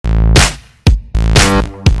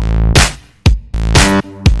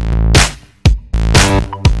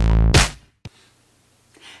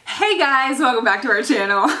guys, welcome back to our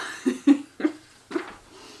channel.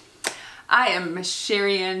 I am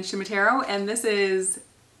Sherry Ann Shimatero, and this is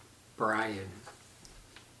Brian.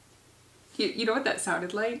 You know what that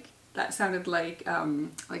sounded like? That sounded like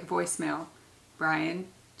voicemail. Brian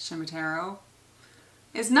Shimatero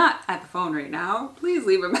is not at the phone right now. Please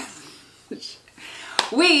leave a message.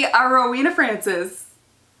 We are Rowena Francis.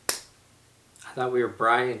 I thought we were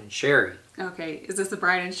Brian and Sherry. Okay, is this the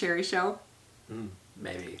Brian and Sherry show?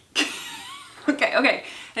 Maybe. Okay.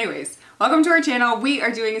 Anyways, welcome to our channel. We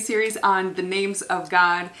are doing a series on the names of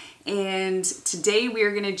God, and today we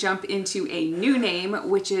are going to jump into a new name,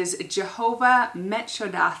 which is Jehovah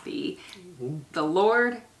Metshodathi, the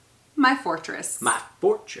Lord, my fortress. My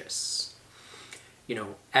fortress. You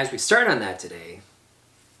know, as we start on that today,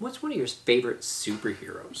 what's one of your favorite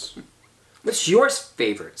superheroes? What's your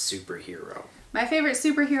favorite superhero? My favorite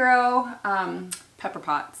superhero, Pepper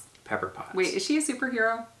Potts. Pepper Potts. Wait, is she a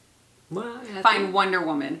superhero? Well, Fine, Wonder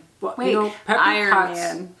Woman. Well, wait, you know, Iron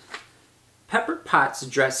Man. Pepper Potts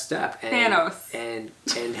dressed up and Thanos.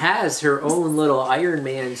 and has her own little Iron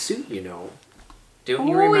Man suit, you know. Don't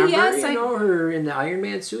you Oh, remember, yes, you know, her in the Iron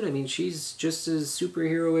Man suit? I mean, she's just as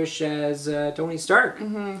superhero-ish as Tony Stark.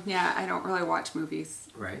 Yeah, I don't really watch movies.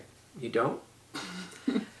 Right? You don't?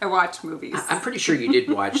 I watch movies. I'm pretty sure you did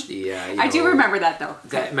watch the... I do remember that, though.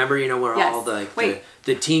 Remember, you know, where Yes. all Wait.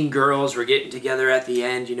 the teen girls were getting together at the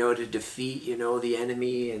end, you know, to defeat, you know, the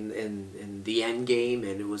enemy and the end game,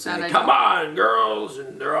 and it was That like, I come on, girls,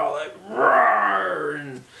 and they're all like, roar,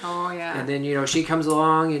 and Oh, yeah. then, you know, she comes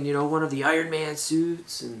along in, you know, one of the Iron Man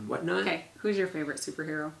suits and whatnot. Okay, who's your favorite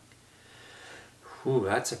superhero? Ooh,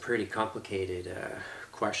 that's a pretty complicated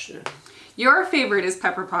question. Your favorite is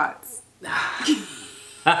Pepper Potts.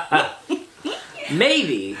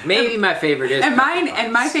 Maybe my favorite is And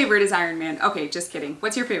Pepper my Potts. favorite is Iron Man. Okay, just kidding.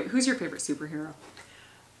 What's your favorite? Who's your favorite superhero?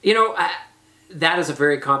 You know, that is a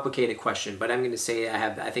very complicated question, but I'm going to say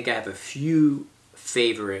I think I have a few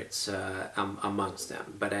favorites amongst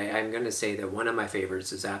them. But I'm going to say that one of my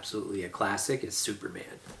favorites is absolutely a classic, is Superman.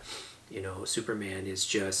 You know, Superman is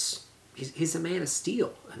just, he's a man of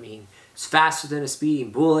steel. I mean, he's faster than a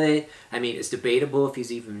speeding bullet. I mean, it's debatable if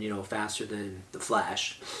he's even, you know, faster than the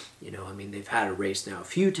Flash. You know, I mean, they've had a race now a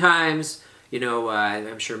few times. You know,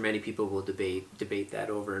 I'm sure many people will debate that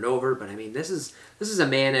over and over. But I mean, this is a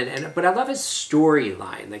man, but I love his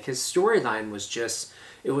storyline. Like, his storyline was just,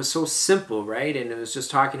 it was so simple, right? And it was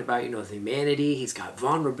just talking about, you know, humanity. He's got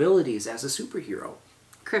vulnerabilities as a superhero.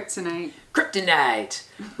 Kryptonite,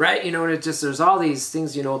 right? You know, and it just, there's all these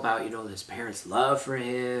things, you know, about, you know, his parents' love for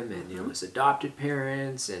him, and you know, his adopted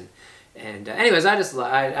parents, and anyways,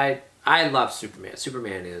 I love Superman.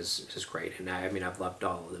 Superman is great, and I mean, I've loved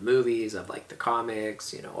all of the movies, I've liked the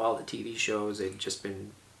comics, you know, all the TV shows. They've just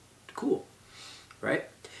been cool, right?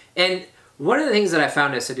 And one of the things that I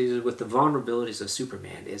found associated with the vulnerabilities of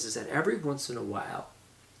Superman is that every once in a while,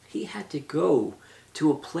 he had to go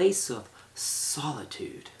to a place of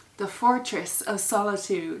solitude. The Fortress of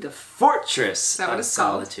Solitude. The Fortress that what of it's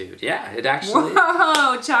called? Solitude. Yeah, it actually...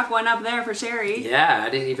 Whoa! Chalk one up there for Sherry. Yeah, I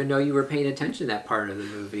didn't even know you were paying attention to that part of the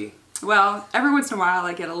movie. Well, every once in a while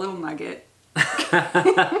I get a little nugget.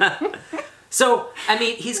 So, I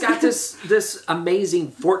mean, he's got this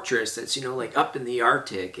amazing fortress that's, you know, like up in the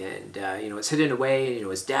Arctic, and, you know, it's hidden away, and, you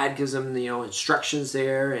know, his dad gives him, you know, instructions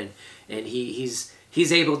there, and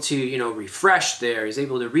he's able to, you know, refresh there. He's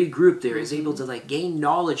able to regroup there. He's able to, like, gain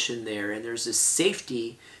knowledge in there. And there's this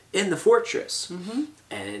safety in the fortress.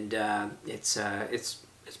 And it's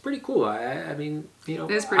pretty cool. I mean, you know,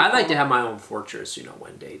 I'd like to have my own fortress, you know,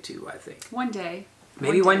 one day too, I think. One day.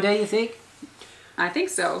 Maybe one day, you think? I think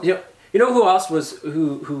so. You know who else was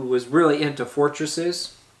who was really into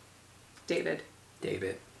fortresses? David.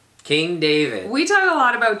 King David. We talk a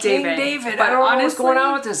lot about David. King David. But I don't know honestly, what's going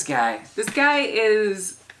on with this guy. This guy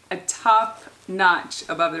is a top notch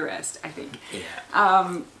above the rest, I think.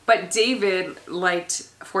 Yeah. But David liked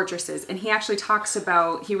fortresses, and he actually talks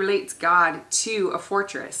about, he relates God to a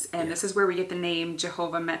fortress, and this is where we get the name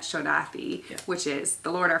Jehovah Metshodathi, which is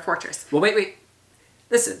the Lord our fortress. Well, wait.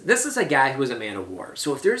 Listen, this is a guy who is a man of war.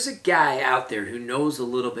 So if there's a guy out there who knows a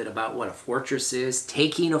little bit about what a fortress is,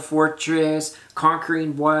 taking a fortress,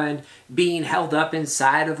 conquering one, being held up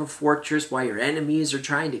inside of a fortress while your enemies are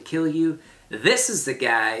trying to kill you, this is the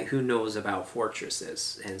guy who knows about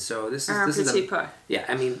fortresses. And so this is yeah,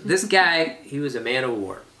 I mean, this guy, he was a man of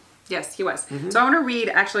war. Yes, he was. So I want to read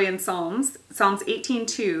actually in Psalms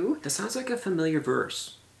 18:2. That sounds like a familiar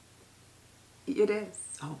verse. It is.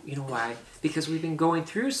 Oh, you know why? Because we've been going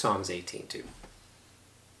through Psalms 18:2.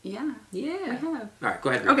 Yeah. Yeah. We have. All right,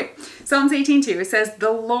 go ahead. Okay. Psalms 18:2. It says,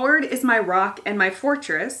 "The Lord is my rock and my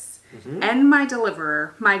fortress, and my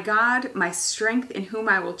deliverer, my God, my strength in whom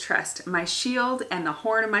I will trust, my shield and the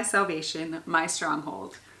horn of my salvation, my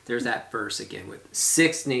stronghold. There's that verse again with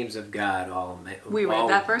 6 names of God we read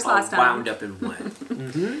that verse last time. Wound up in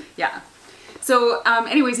one. Yeah. So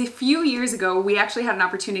anyways, a few years ago, we actually had an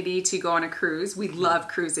opportunity to go on a cruise. We love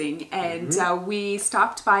cruising. And we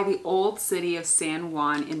stopped by the old city of San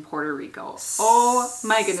Juan in Puerto Rico. Oh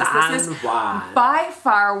my goodness. This is by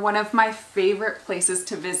far one of my favorite places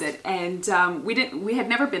to visit. And we had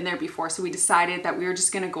never been there before, so we decided that we were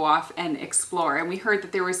just going to go off and explore. And we heard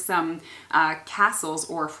that there was some castles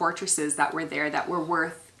or fortresses that were there that were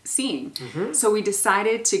worth seeing. So we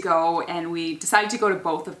decided to go, and we decided to go to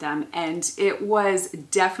both of them, and it was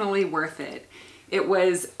definitely worth it. It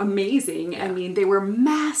was amazing. I mean, they were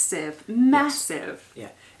massive. Yeah.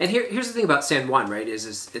 And here's the thing about San Juan, right?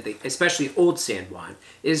 Is especially old San Juan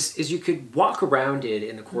is you could walk around it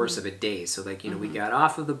in the course of a day. So like, we got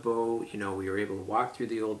off of the boat, we were able to walk through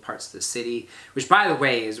the old parts of the city, which by the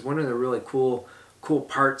way is one of the really cool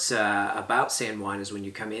parts about San Juan is when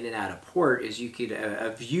you come in and out of port is you get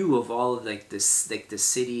a view of all of the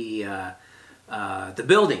city, the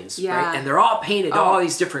buildings, right? And they're all painted all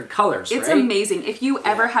these different colors. It's amazing. If you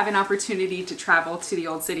ever have an opportunity to travel to the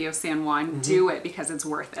old city of San Juan, do it because it's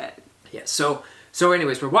worth it. Yeah. So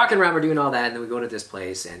anyways, we're walking around, we're doing all that, and then we go to this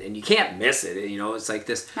place, and you can't miss it. It's like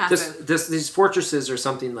these fortresses are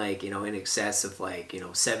something like in excess of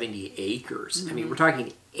 70 acres. I mean, we're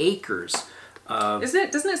talking acres.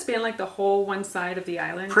 Doesn't it span like the whole one side of the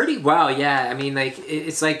island? Pretty well, yeah. I mean, like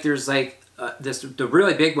it's like there's like the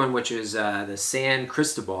really big one, which is the San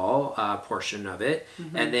Cristobal portion of it,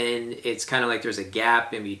 and then it's kind of like there's a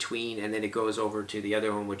gap in between, and then it goes over to the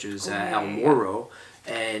other one, which is El Morro,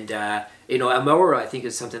 and El Morro I think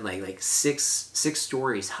is something like six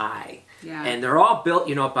stories high. Yeah. And they're all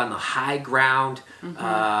built, up on the high ground,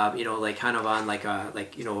 like kind of on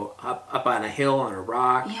up on a hill on a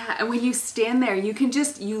rock. Yeah, and when you stand there, you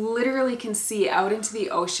literally can see out into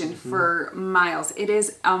the ocean for miles. It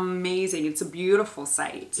is amazing. It's a beautiful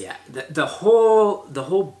sight. Yeah, the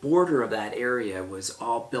whole border of that area was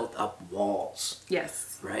all built up walls. Yes.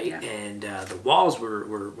 Right, yeah. And the walls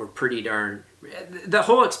were pretty darn. The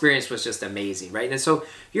whole experience was just amazing, right? And so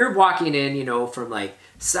you're walking in, from like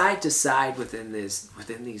side to side within these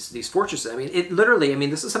fortresses. I mean, it literally. I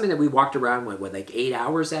mean, this is something that we walked around with like 8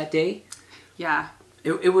 hours that day. Yeah.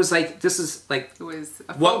 It was like this is like it was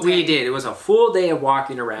a full what day. We did. It was a full day of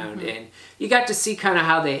walking around, and you got to see kind of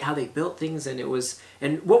how they built things, and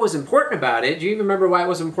what was important about it. Do you even remember why it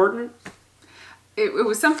was important? It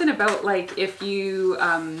was something about like if you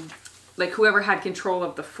like whoever had control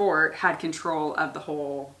of the fort had control of the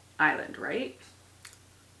whole island, right?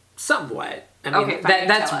 Somewhat. I mean, okay, fine,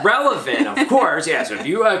 that's relevant, of course. Yes, if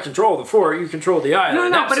you control the fort, you control the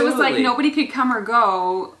island. No, but it was like nobody could come or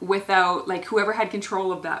go without like whoever had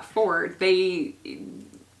control of that fort. They,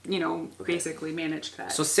 basically managed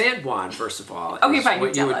that. So San Juan, first of all, is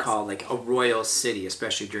what you would call like a royal city,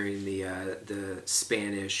 especially during the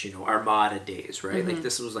Spanish, Armada days, right? Like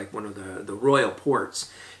this was like one of the royal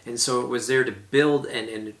ports. And so it was there to build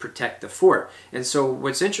and protect the fort. And so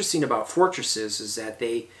what's interesting about fortresses is that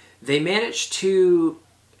they managed to,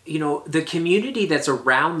 the community that's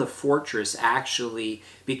around the fortress actually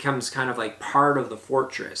becomes kind of like part of the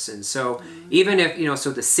fortress. And so even if,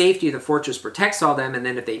 so the safety of the fortress protects all them, and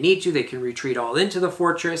then if they need to, they can retreat all into the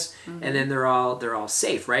fortress, and then they're all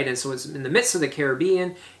safe, right? And so it's in the midst of the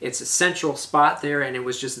Caribbean, it's a central spot there, and it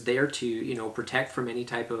was just there to, protect from any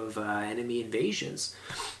type of enemy invasions.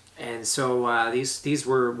 And so these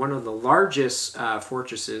were one of the largest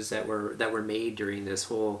fortresses that were made during this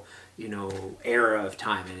whole era of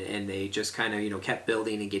time, and they just kind of kept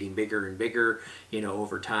building and getting bigger and bigger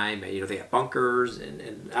over time. They have bunkers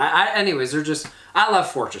and anyways, I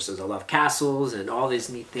love fortresses. I love castles and all these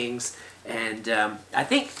neat things. And I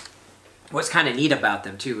think what's kind of neat about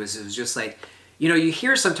them too is it was just like you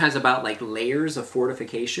hear sometimes about like layers of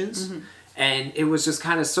fortifications. And it was just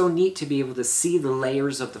kind of so neat to be able to see the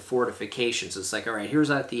layers of the fortifications. It's like, all right, here's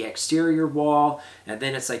like the exterior wall, and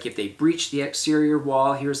then it's like if they breach the exterior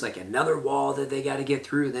wall, here's like another wall that they got to get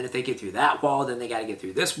through. And then if they get through that wall, then they got to get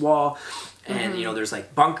through this wall. And there's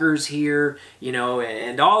like bunkers here,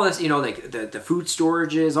 and all this, like the food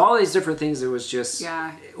storages, all these different things. It was just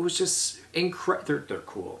incredible. They're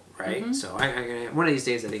cool, right? So I one of these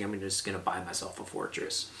days, I think I'm just gonna buy myself a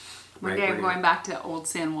fortress. One day I'm going back to old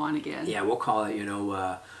San Juan again. Yeah, we'll call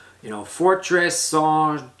it, Fortress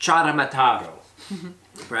San Charamataro,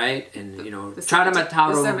 right? And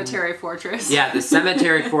Charamataro. The cemetery fortress. Yeah, the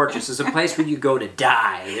cemetery fortress is a place where you go to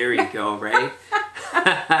die. There you go, right?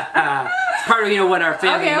 It's part of, what our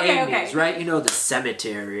family name okay. is, right? The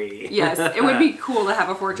cemetery. Yes, it would be cool to have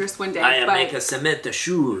a fortress one day. I make a cement the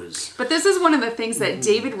shoes. But this is one of the things that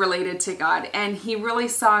David related to God, and he really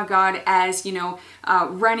saw God as,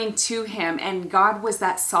 running to him, and God was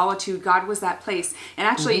that solitude, God was that place. And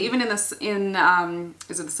actually, even is it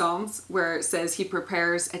the Psalms, where it says he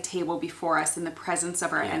prepares a table before us in the presence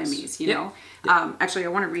of our enemies, know? Actually, I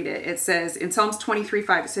want to read it. It says in Psalms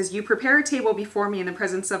 23:5, it says, "You prepare a table before me in the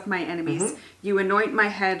presence of my enemies. You anoint my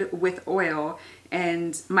head with oil,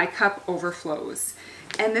 and my cup overflows."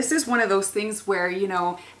 And this is one of those things where,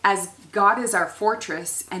 as God is our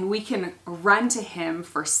fortress and we can run to him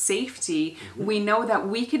for safety, we know that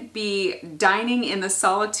we could be dining in the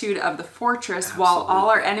solitude of the fortress while all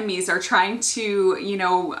our enemies are trying to,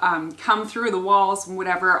 come through the walls and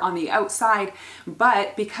whatever on the outside.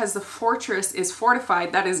 But because the fortress is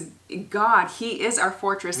fortified, that is God, he is our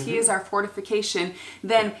fortress, he is our fortification,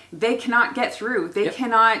 then they cannot get through. They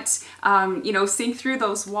cannot, sink through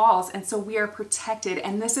those walls. And so we are protected.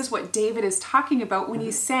 And this is what David is talking about when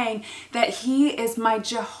he's saying that he is my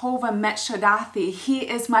Jehovah Metshadathi. He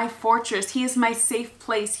is my fortress. He is my safe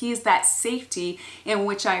place. He is that safety in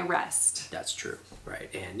which I rest. That's true. Right.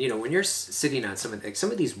 And, when you're sitting on some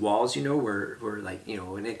of these walls, were like,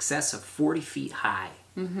 in excess of 40 feet high.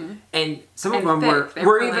 And some of them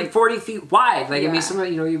were even 40 feet wide. Like, I mean, some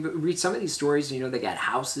of, you read some of these stories, they got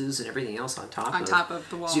houses and everything else on top of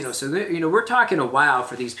the walls. So, we're talking a while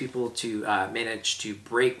for these people to manage to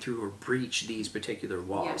break through or breach these particular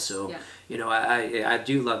walls. Yes, so, I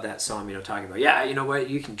do love that psalm, talking about,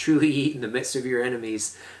 you can truly eat in the midst of your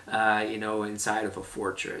enemies, inside of a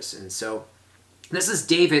fortress. And so, this is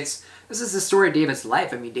the story of David's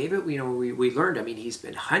life. I mean, David, we learned, he's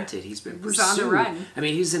been hunted, he's been pursued. He's on the run.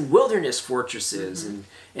 He's in wilderness fortresses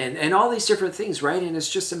and all these different things, right? And it's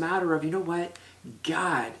just a matter of,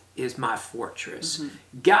 God is my fortress.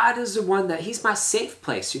 God is the one he's my safe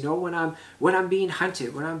place. When I'm being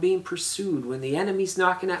hunted, when I'm being pursued, when the enemy's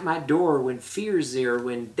knocking at my door, when fear's there,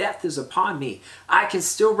 when death is upon me, I can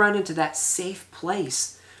still run into that safe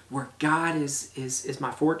place where God is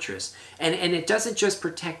my fortress. And it doesn't just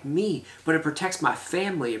protect me, but it protects my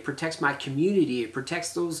family, it protects my community, it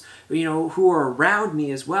protects those, who are around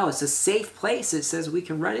me as well. It's a safe place, it says, we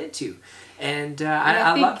can run into. And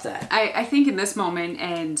I love that. I think in this moment,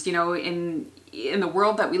 and in the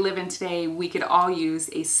world that we live in today, we could all use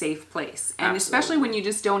a safe place. And especially when you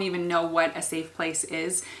just don't even know what a safe place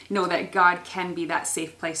is, know that God can be that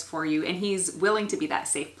safe place for you, and he's willing to be that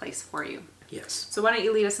safe place for you. Yes. So why don't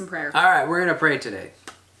you lead us in prayer? All right, we're going to pray today.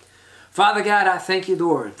 Father God, I thank you,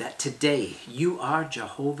 Lord, that today you are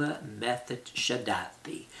Jehovah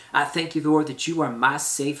Metshadathi. I thank you, Lord, that you are my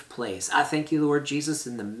safe place. I thank you, Lord Jesus,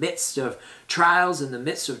 in the midst of trials, in the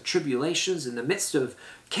midst of tribulations, in the midst of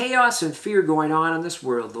chaos and fear going on in this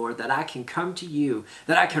world, Lord, that I can come to you,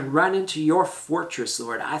 that I can run into your fortress,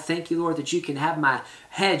 Lord. I thank you, Lord, that you can have my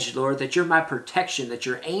hedge, Lord, that you're my protection, that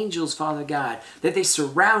your angels, Father God, that they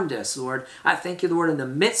surround us, Lord. I thank you, Lord, in the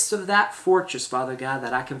midst of that fortress, Father God,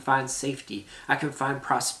 that I can find safety, I can find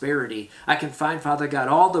prosperity, I can find, Father God,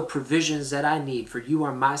 all the provisions that I need, for you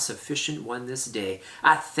are my sufficient one this day.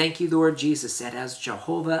 I thank you, Lord Jesus, that as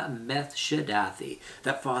Jehovah Metshadathi,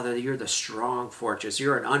 that, Father, you're the strong fortress,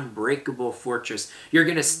 you're an unbreakable fortress. You're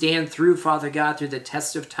going to stand through, Father God, through the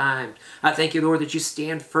test of time. I thank you, Lord, that you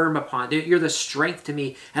stand firm upon. You're the strength to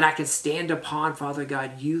me, and I can stand upon, Father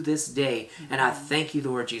God, you this day. And I thank you,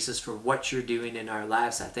 Lord Jesus, for what you're doing in our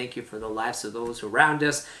lives. I thank you for the lives of those around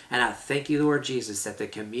us. And I thank you, Lord Jesus, that the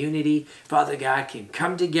community, Father God, can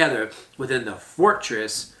come together within the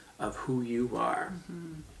fortress of who you are.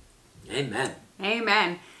 Amen.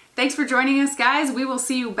 Amen. Thanks for joining us, guys. We will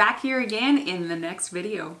see you back here again in the next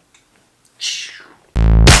video.